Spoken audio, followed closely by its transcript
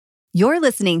You're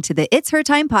listening to the It's Her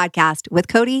Time podcast with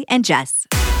Cody and Jess.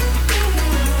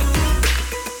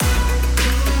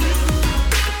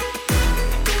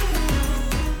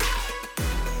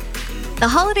 The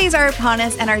holidays are upon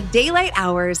us and our daylight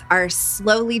hours are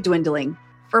slowly dwindling.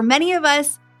 For many of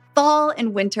us, fall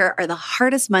and winter are the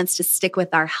hardest months to stick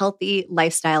with our healthy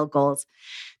lifestyle goals.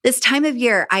 This time of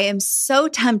year, I am so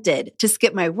tempted to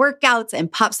skip my workouts and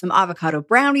pop some avocado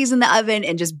brownies in the oven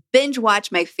and just binge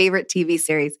watch my favorite TV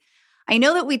series. I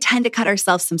know that we tend to cut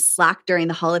ourselves some slack during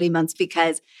the holiday months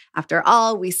because, after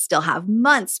all, we still have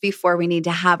months before we need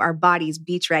to have our bodies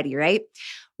beach ready, right?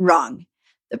 Wrong.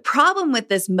 The problem with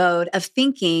this mode of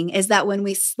thinking is that when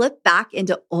we slip back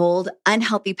into old,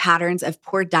 unhealthy patterns of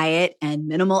poor diet and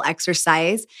minimal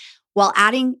exercise, while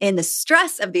adding in the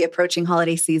stress of the approaching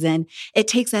holiday season, it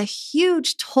takes a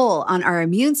huge toll on our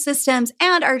immune systems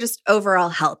and our just overall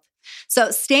health.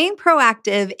 So staying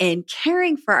proactive and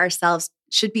caring for ourselves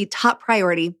should be top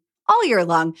priority all year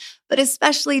long, but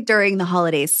especially during the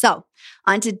holidays. So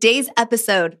on today's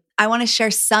episode, I want to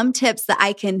share some tips that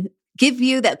I can give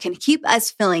you that can keep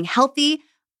us feeling healthy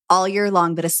all year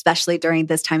long, but especially during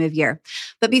this time of year.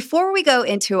 But before we go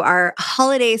into our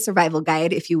holiday survival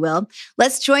guide, if you will,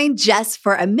 let's join Jess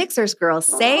for a Mixers Girls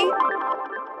Say.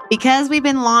 Because we've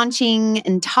been launching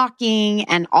and talking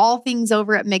and all things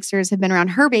over at Mixers have been around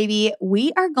her baby,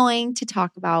 we are going to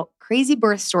talk about crazy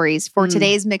birth stories for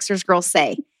today's Mixers Girls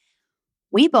Say.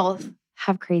 We both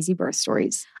have crazy birth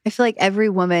stories. I feel like every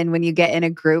woman, when you get in a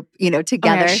group,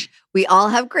 together, we all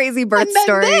have crazy birth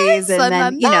stories.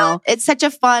 It's such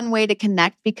a fun way to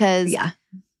connect because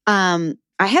I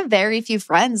have very few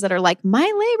friends that are like, my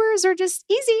labors are just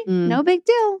easy. No big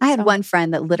deal. I had one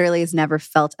friend that literally has never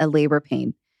felt a labor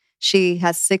pain. She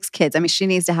has 6 kids. I mean, she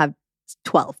needs to have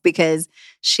 12 because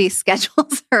she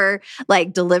schedules her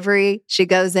delivery. She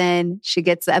goes in, she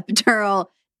gets the epidural.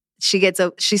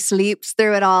 She sleeps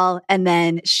through it all, and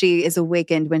then she is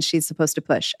awakened when she's supposed to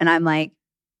push. And I'm like,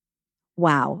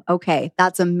 wow, okay,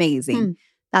 that's amazing.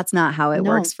 That's not how it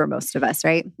works for most of us,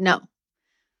 right? No.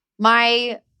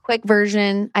 My quick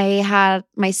version, I had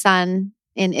my son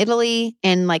in Italy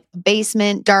in a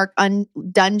basement, dark,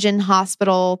 dungeon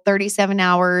hospital, 37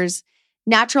 hours,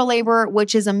 natural labor,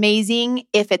 which is amazing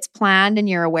if it's planned and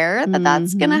you're aware that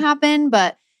that's going to happen.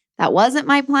 But that wasn't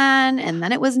my plan. And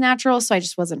then it was natural. So I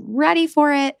just wasn't ready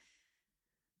for it.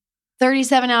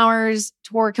 37 hours,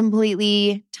 tore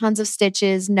completely, tons of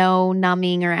stitches, no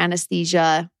numbing or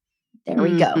anesthesia. There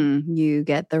we go. You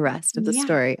get the rest of the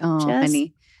story. Oh,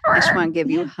 honey. I just want to give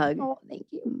you a hug. Oh, thank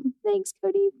you. Thanks,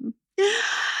 Cody.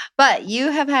 But you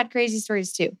have had crazy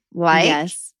stories too.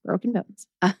 Broken bones.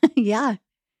 Yeah.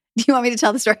 Do you want me to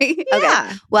tell the story? Yeah.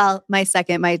 Okay. Well, my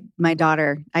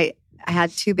daughter, I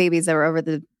had 2 babies that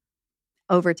were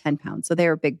over 10 pounds. So they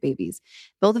were big babies.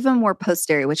 Both of them were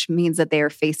posterior, which means that they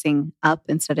are facing up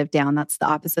instead of down. That's the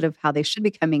opposite of how they should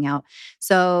be coming out.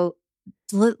 So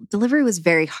delivery was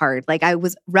very hard. I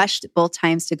was rushed both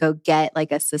times to go get a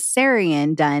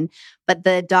cesarean done. But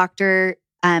the doctor,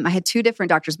 I had 2 different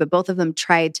doctors, but both of them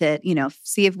tried to,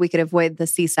 see if we could avoid the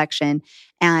C-section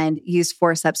and use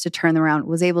forceps to turn them around,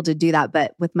 was able to do that.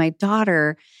 But with my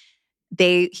daughter,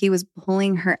 he was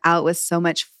pulling her out with so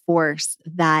much force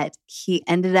that he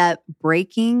ended up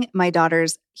breaking my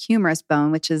daughter's humerus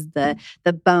bone, which is the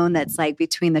bone that's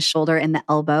between the shoulder and the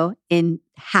elbow, in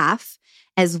half,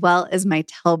 as well as my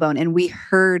tailbone. And we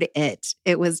heard it.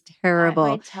 It was terrible.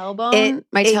 My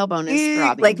tailbone is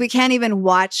throbbing. We can't even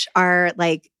watch our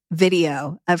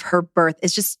video of her birth.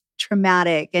 It's just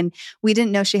traumatic. And we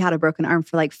didn't know she had a broken arm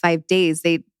for 5 days.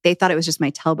 They thought it was just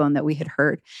my tailbone that we had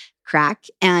heard crack.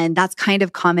 And that's kind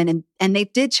of common. And they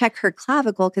did check her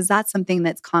clavicle because that's something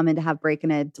that's common to have break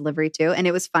in a delivery too. And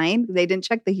it was fine. They didn't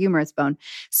check the humerus bone.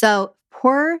 So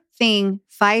poor thing,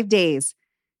 5 days,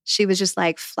 she was just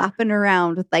flapping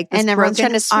around with this and everyone's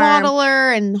trying to swaddle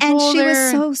her and hold she her.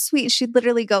 was so sweet. She'd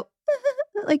literally go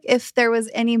if there was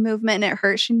any movement and it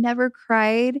hurt. She never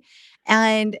cried.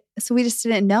 And so we just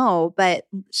didn't know. But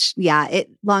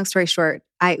long story short,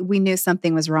 we knew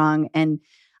something was wrong. And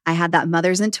I had that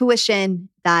mother's intuition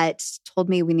that told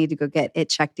me we need to go get it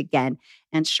checked again.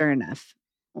 And sure enough,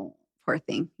 poor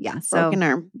thing. Yeah. So broken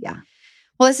arm. Yeah.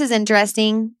 Well, this is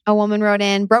interesting. A woman wrote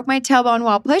in, broke my tailbone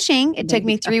while pushing. It took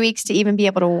me 3 weeks to even be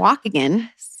able to walk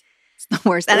again. It's the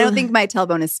worst. And I don't think my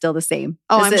tailbone is still the same.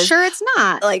 Oh, I'm sure it's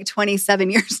not. 27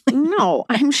 years later. No,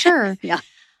 I'm sure. Yeah.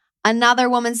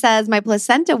 Another woman says, my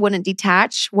placenta wouldn't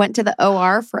detach, went to the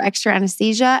OR for extra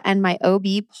anesthesia, and my OB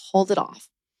pulled it off.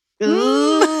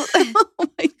 Oh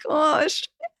my gosh.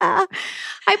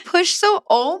 I pushed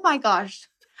oh my gosh.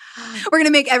 We're going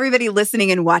to make everybody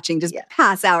listening and watching just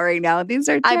pass out right now. These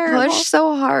are terrible. I pushed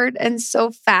so hard and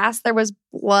so fast. There was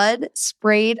blood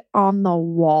sprayed on the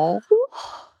wall.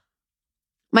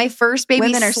 My first baby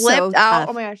Women are slipped so out. tough.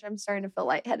 Oh my gosh, I'm starting to feel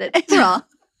lightheaded. Well,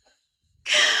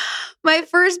 My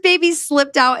first baby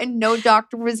slipped out and no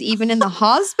doctor was even in the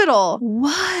hospital.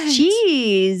 what?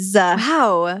 Jeez.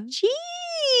 Wow.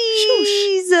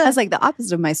 Jeez. That's like the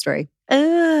opposite of my story.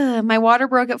 My water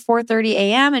broke at 4:30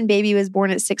 a.m. and baby was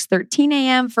born at 6:13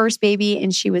 a.m. First baby,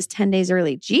 and she was 10 days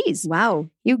early. Jeez. Wow.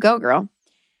 You go, girl.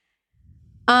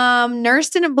 Nurse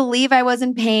didn't believe I was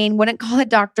in pain, wouldn't call a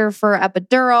doctor for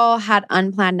epidural, had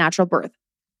unplanned natural birth.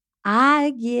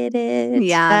 I get it.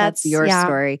 Yeah, that's your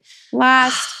story.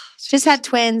 Last, just had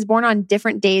twins, born on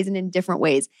different days and in different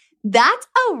ways. That's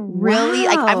a really,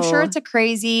 I'm sure it's a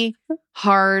crazy,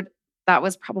 hard, that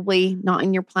was probably not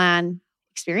in your plan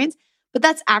experience, but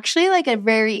that's actually like a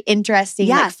very interesting,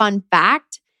 fun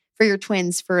fact for your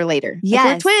twins for later. Yes.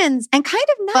 Like, we're twins. And kind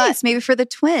of nice, maybe for the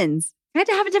twins. I had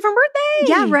to have a different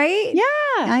birthday. Yeah, right?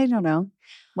 Yeah. I don't know.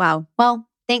 Wow. Well,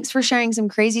 thanks for sharing some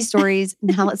crazy stories.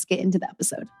 Now let's get into the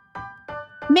episode.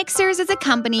 Mixers is a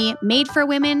company made for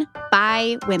women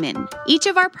by women. Each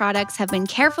of our products have been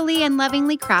carefully and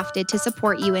lovingly crafted to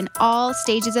support you in all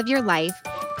stages of your life,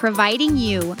 providing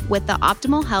you with the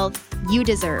optimal health you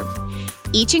deserve.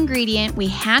 Each ingredient we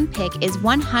handpick is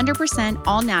 100%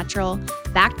 all natural,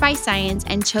 backed by science,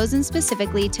 and chosen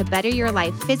specifically to better your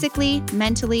life physically,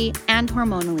 mentally, and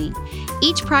hormonally.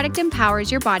 Each product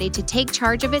empowers your body to take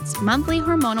charge of its monthly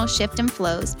hormonal shift and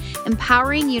flows,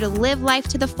 empowering you to live life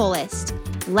to the fullest.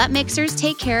 Let Mixers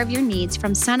take care of your needs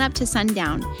from sunup to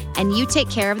sundown, and you take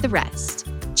care of the rest.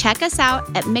 Check us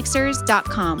out at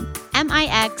mixers.com,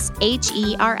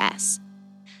 MIXHERS.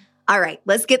 All right,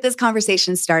 let's get this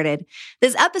conversation started.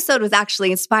 This episode was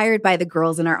actually inspired by the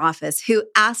girls in our office who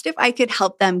asked if I could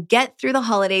help them get through the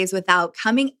holidays without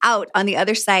coming out on the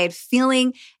other side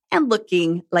feeling and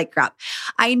looking like crap.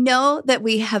 I know that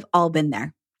we have all been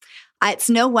there.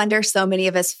 It's no wonder so many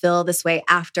of us feel this way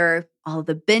after all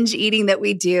the binge eating that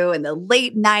we do and the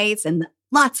late nights and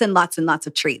lots and lots and lots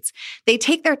of treats. They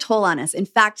take their toll on us. In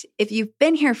fact, if you've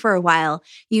been here for a while,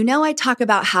 you know I talk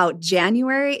about how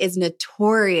January is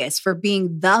notorious for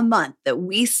being the month that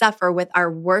we suffer with our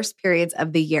worst periods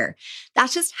of the year.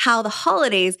 That's just how the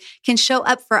holidays can show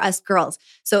up for us girls.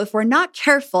 So if we're not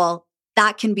careful,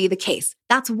 that can be the case.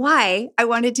 That's why I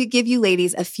wanted to give you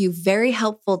ladies a few very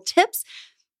helpful tips,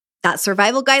 that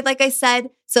survival guide, like I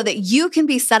said, so that you can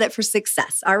be set up for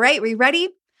success. All right, we ready?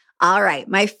 All right,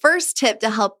 my first tip to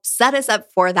help set us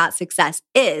up for that success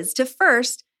is to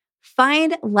first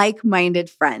find like-minded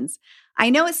friends.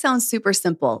 I know it sounds super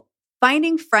simple.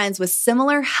 Finding friends with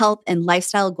similar health and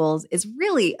lifestyle goals is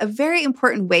really a very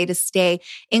important way to stay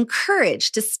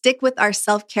encouraged to stick with our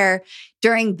self-care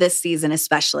during this season,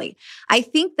 especially. I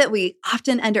think that we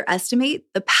often underestimate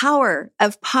the power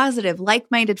of positive,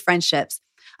 like-minded friendships.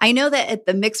 I know that at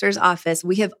the Mixers office,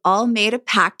 we have all made a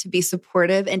pact to be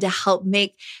supportive and to help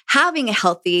make having a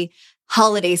healthy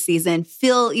holiday season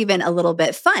feel even a little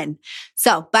bit fun.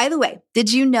 So, by the way,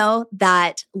 did you know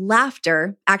that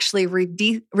laughter actually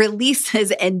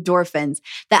releases endorphins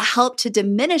that help to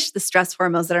diminish the stress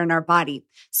hormones that are in our body?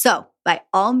 So, by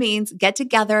all means, get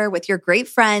together with your great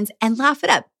friends and laugh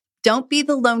it up. Don't be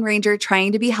the Lone Ranger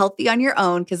trying to be healthy on your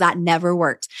own, because that never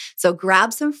works. So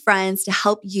grab some friends to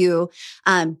help you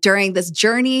during this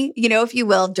journey, if you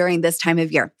will, during this time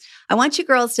of year. I want you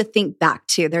girls to think back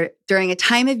to during a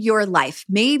time of your life.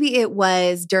 Maybe it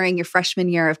was during your freshman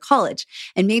year of college,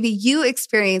 and maybe you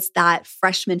experienced that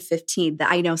freshman 15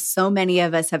 that I know so many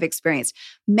of us have experienced.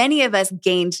 Many of us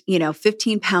gained,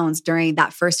 15 pounds during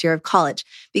that first year of college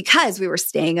because we were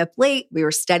staying up late, we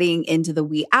were studying into the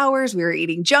wee hours, we were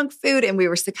eating junk food, and we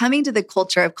were succumbing to the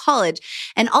culture of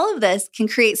college. And all of this can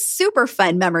create super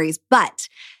fun memories, but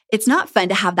it's not fun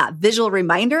to have that visual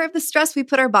reminder of the stress we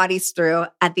put our bodies through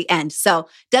at the end. So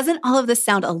doesn't all of this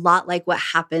sound a lot like what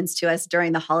happens to us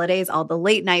during the holidays, all the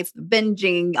late nights, the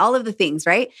binging, all of the things,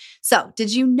 right? So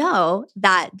did you know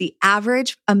that the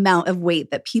average amount of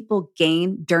weight that people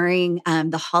gain during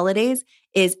the holidays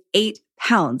is 8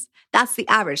 pounds? That's the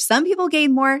average. Some people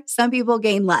gain more, some people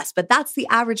gain less, but that's the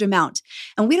average amount.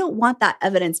 And we don't want that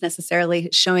evidence necessarily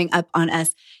showing up on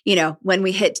us, when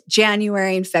we hit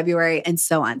January and February and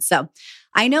so on. So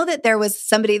I know that there was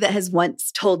somebody that has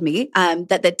once told me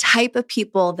that the type of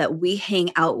people that we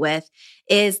hang out with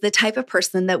is the type of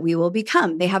person that we will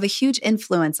become. They have a huge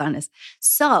influence on us.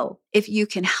 So if you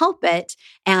can help it,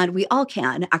 and we all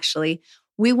can actually,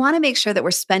 we want to make sure that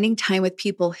we're spending time with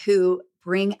people who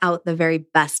bring out the very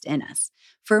best in us.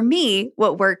 For me,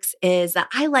 what works is that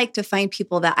I like to find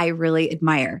people that I really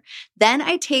admire. Then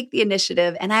I take the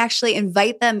initiative and I actually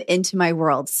invite them into my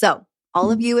world. So all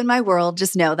of you in my world,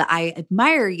 just know that I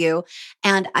admire you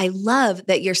and I love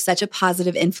that you're such a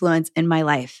positive influence in my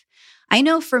life. I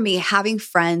know for me, having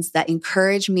friends that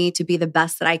encourage me to be the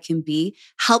best that I can be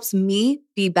helps me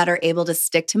be better able to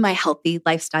stick to my healthy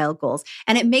lifestyle goals.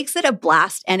 And it makes it a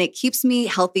blast and it keeps me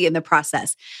healthy in the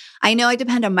process. I know I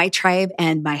depend on my tribe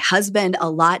and my husband a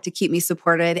lot to keep me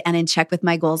supported and in check with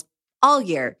my goals all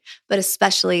year, but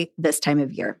especially this time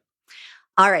of year.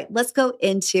 All right, let's go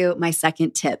into my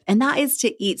second tip, and that is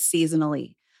to eat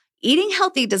seasonally. Eating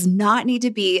healthy does not need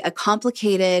to be a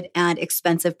complicated and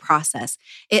expensive process.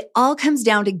 It all comes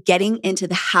down to getting into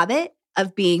the habit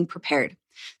of being prepared.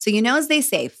 So, as they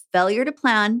say, failure to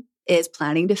plan is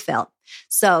planning to fail.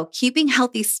 So keeping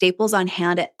healthy staples on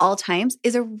hand at all times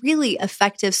is a really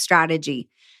effective strategy.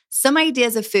 Some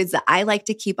ideas of foods that I like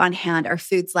to keep on hand are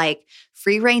foods like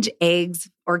free-range eggs,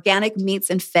 organic meats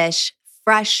and fish,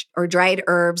 fresh or dried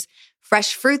herbs,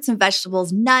 fresh fruits and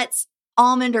vegetables, nuts,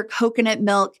 almond or coconut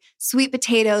milk, sweet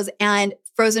potatoes, and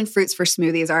frozen fruits for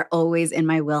smoothies are always in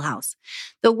my wheelhouse.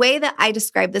 The way that I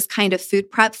describe this kind of food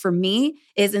prep for me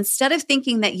is instead of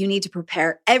thinking that you need to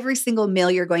prepare every single meal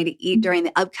you're going to eat during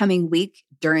the upcoming week,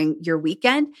 during your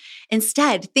weekend,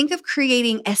 instead think of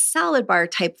creating a salad bar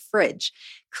type fridge.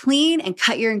 Clean and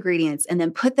cut your ingredients and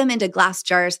then put them into glass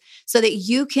jars so that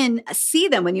you can see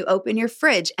them when you open your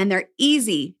fridge and they're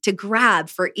easy to grab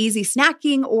for easy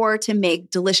snacking or to make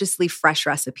deliciously fresh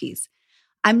recipes.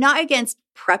 I'm not against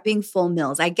prepping full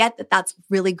meals. I get that that's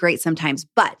really great sometimes,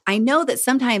 but I know that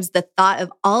sometimes the thought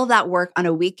of all of that work on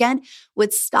a weekend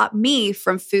would stop me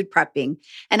from food prepping.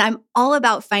 And I'm all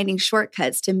about finding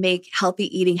shortcuts to make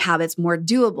healthy eating habits more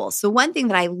doable. So one thing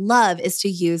that I love is to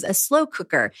use a slow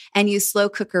cooker and use slow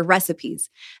cooker recipes,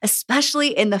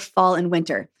 especially in the fall and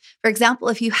winter. For example,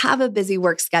 if you have a busy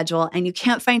work schedule and you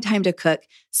can't find time to cook,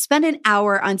 spend an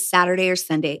hour on Saturday or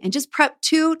Sunday and just prep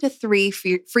 2 to 3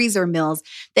 freezer meals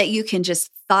that you can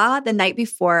just thaw the night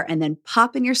before and then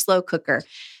pop in your slow cooker.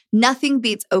 Nothing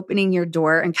beats opening your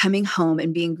door and coming home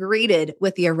and being greeted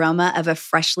with the aroma of a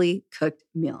freshly cooked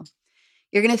meal.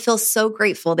 You're going to feel so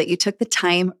grateful that you took the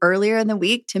time earlier in the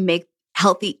week to make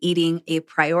healthy eating a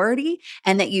priority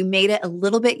and that you made it a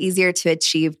little bit easier to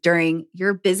achieve during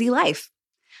your busy life.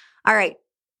 All right,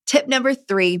 tip number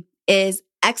 3 is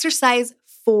exercise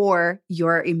for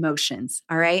your emotions,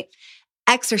 all right?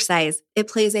 Exercise, it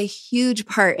plays a huge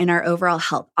part in our overall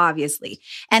health, obviously,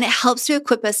 and it helps to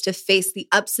equip us to face the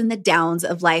ups and the downs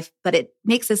of life, but it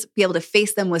makes us be able to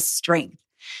face them with strength.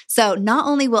 So not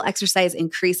only will exercise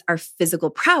increase our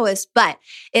physical prowess, but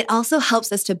it also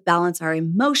helps us to balance our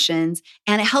emotions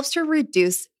and it helps to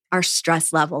reduce our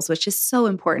stress levels, which is so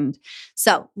important.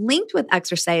 So linked with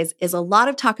exercise is a lot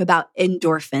of talk about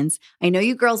endorphins. I know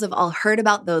you girls have all heard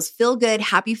about those feel-good,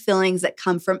 happy feelings that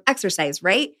come from exercise,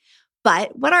 right?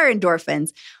 But what are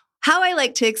endorphins? How I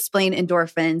like to explain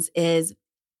endorphins is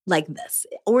like this.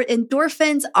 Or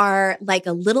endorphins are like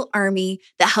a little army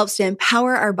that helps to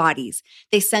empower our bodies.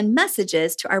 They send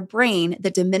messages to our brain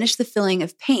that diminish the feeling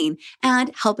of pain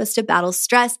and help us to battle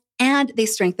stress, and they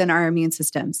strengthen our immune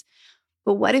systems.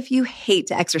 But what if you hate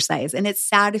to exercise? And it's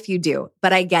sad if you do,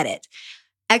 but I get it.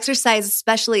 Exercise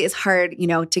especially is hard,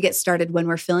 to get started when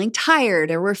we're feeling tired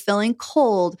or we're feeling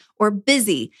cold or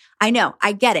busy. I know,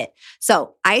 I get it.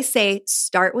 So I say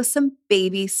start with some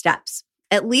baby steps.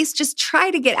 At least just try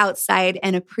to get outside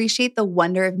and appreciate the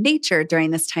wonder of nature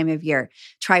during this time of year.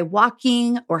 Try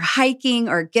walking or hiking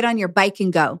or get on your bike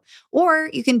and go. Or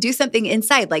you can do something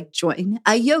inside like join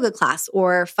a yoga class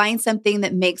or find something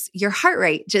that makes your heart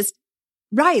rate just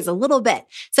rise a little bit,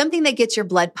 something that gets your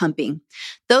blood pumping.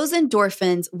 Those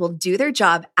endorphins will do their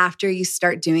job after you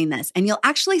start doing this, and you'll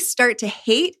actually start to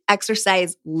hate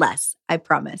exercise less, I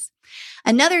promise.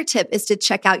 Another tip is to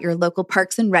check out your local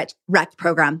Parks and Rec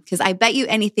program, because I bet you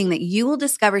anything that you will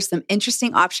discover some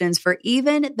interesting options for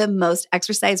even the most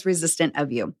exercise resistant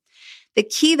of you. The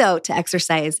key, though, to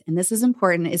exercise, and this is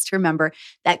important, is to remember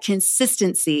that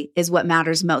consistency is what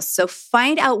matters most. So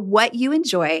find out what you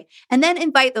enjoy and then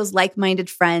invite those like-minded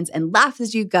friends and laugh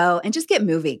as you go and just get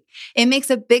moving. It makes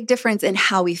a big difference in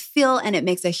how we feel, and it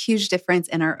makes a huge difference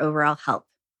in our overall health.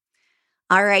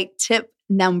 All right, tip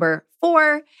number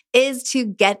 4 is to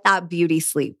get that beauty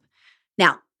sleep.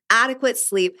 Now, adequate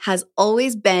sleep has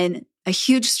always been a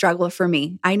huge struggle for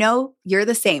me. I know you're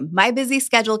the same. My busy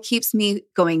schedule keeps me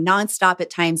going nonstop at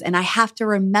times, and I have to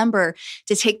remember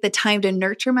to take the time to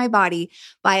nurture my body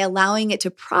by allowing it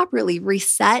to properly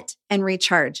reset and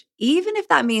recharge, even if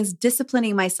that means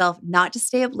disciplining myself not to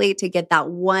stay up late to get that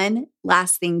one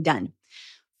last thing done.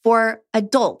 For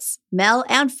adults, male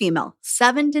and female,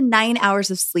 7 to 9 hours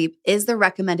of sleep is the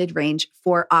recommended range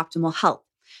for optimal health.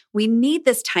 We need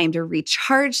this time to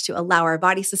recharge, to allow our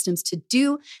body systems to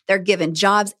do their given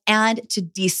jobs and to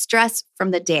de-stress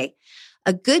from the day.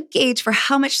 A good gauge for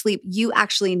how much sleep you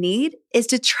actually need is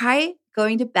to try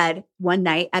going to bed one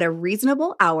night at a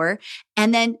reasonable hour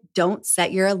and then don't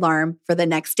set your alarm for the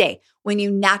next day. When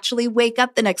you naturally wake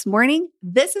up the next morning,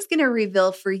 this is going to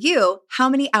reveal for you how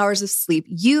many hours of sleep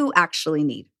you actually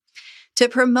need. To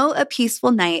promote a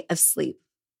peaceful night of sleep,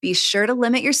 be sure to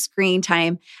limit your screen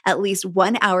time at least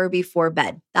 1 hour before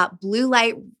bed. That blue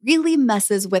light really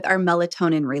messes with our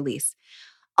melatonin release.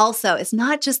 Also, it's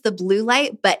not just the blue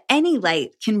light, but any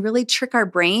light can really trick our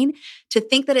brain to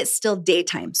think that it's still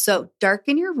daytime. So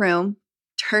darken your room,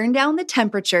 turn down the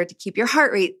temperature to keep your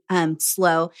heart rate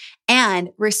slow,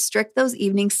 and restrict those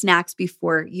evening snacks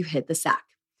before you hit the sack.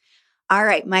 All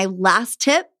right, my last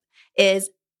tip is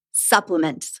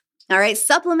supplements. All right,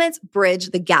 supplements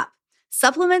bridge the gap.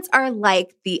 Supplements are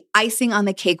like the icing on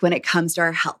the cake when it comes to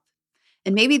our health.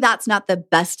 And maybe that's not the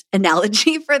best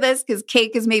analogy for this because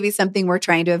cake is maybe something we're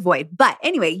trying to avoid. But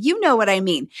anyway, you know what I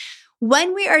mean.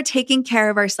 When we are taking care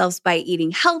of ourselves by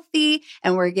eating healthy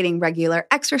and we're getting regular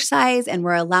exercise and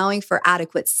we're allowing for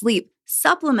adequate sleep,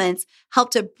 supplements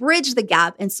help to bridge the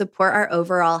gap and support our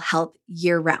overall health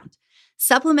year-round.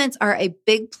 Supplements are a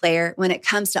big player when it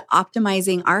comes to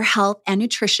optimizing our health and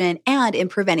nutrition and in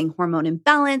preventing hormone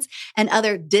imbalance and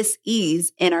other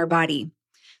dis-ease in our body.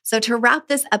 So to wrap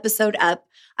this episode up,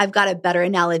 I've got a better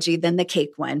analogy than the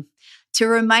cake one. To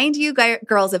remind you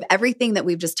girls of everything that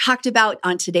we've just talked about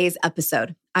on today's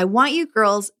episode, I want you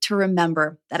girls to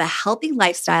remember that a healthy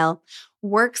lifestyle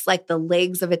works like the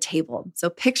legs of a table. So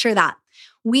picture that.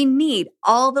 We need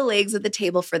all the legs of the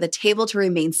table for the table to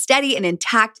remain steady and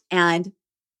intact and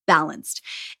balanced.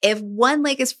 If one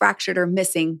leg is fractured or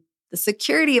missing, the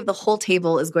security of the whole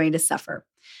table is going to suffer.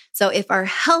 So if our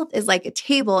health is like a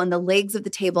table and the legs of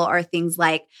the table are things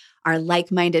like our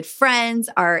like-minded friends,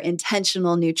 our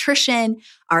intentional nutrition,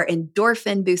 our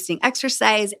endorphin-boosting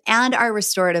exercise, and our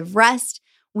restorative rest,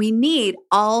 we need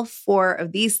all 4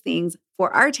 of these things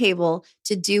for our table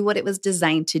to do what it was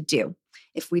designed to do.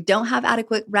 If we don't have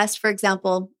adequate rest, for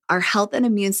example, our health and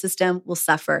immune system will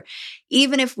suffer,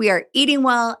 even if we are eating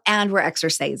well and we're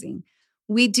exercising.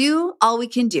 We do all we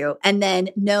can do and then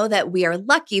know that we are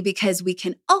lucky because we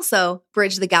can also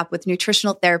bridge the gap with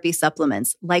nutritional therapy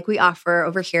supplements like we offer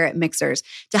over here at Mixhers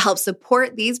to help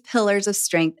support these pillars of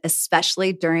strength,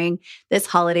 especially during this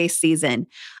holiday season.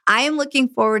 I am looking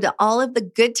forward to all of the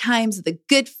good times, the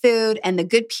good food, and the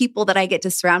good people that I get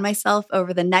to surround myself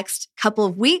over the next couple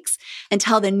of weeks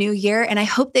until the new year. And I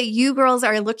hope that you girls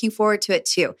are looking forward to it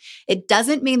too. It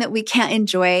doesn't mean that we can't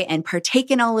enjoy and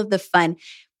partake in all of the fun,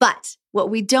 but what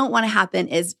we don't want to happen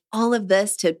is all of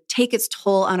this to take its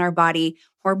toll on our body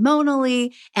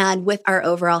hormonally and with our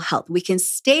overall health. We can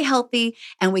stay healthy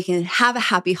and we can have a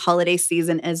happy holiday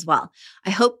season as well. I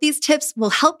hope these tips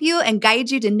will help you and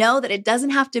guide you to know that it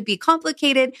doesn't have to be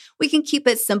complicated. We can keep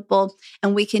it simple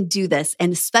and we can do this.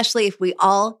 And especially if we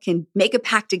all can make a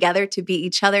pact together to be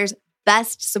each other's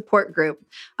best support group.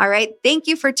 All right. Thank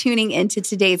you for tuning into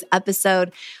today's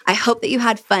episode. I hope that you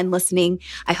had fun listening.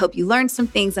 I hope you learned some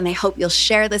things and I hope you'll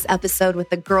share this episode with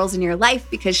the girls in your life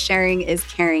because sharing is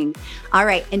caring. All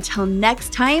right. Until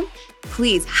next time,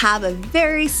 please have a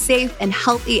very safe and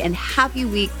healthy and happy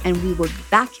week. And we will be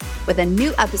back with a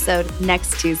new episode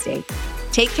next Tuesday.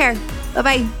 Take care.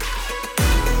 Bye-bye.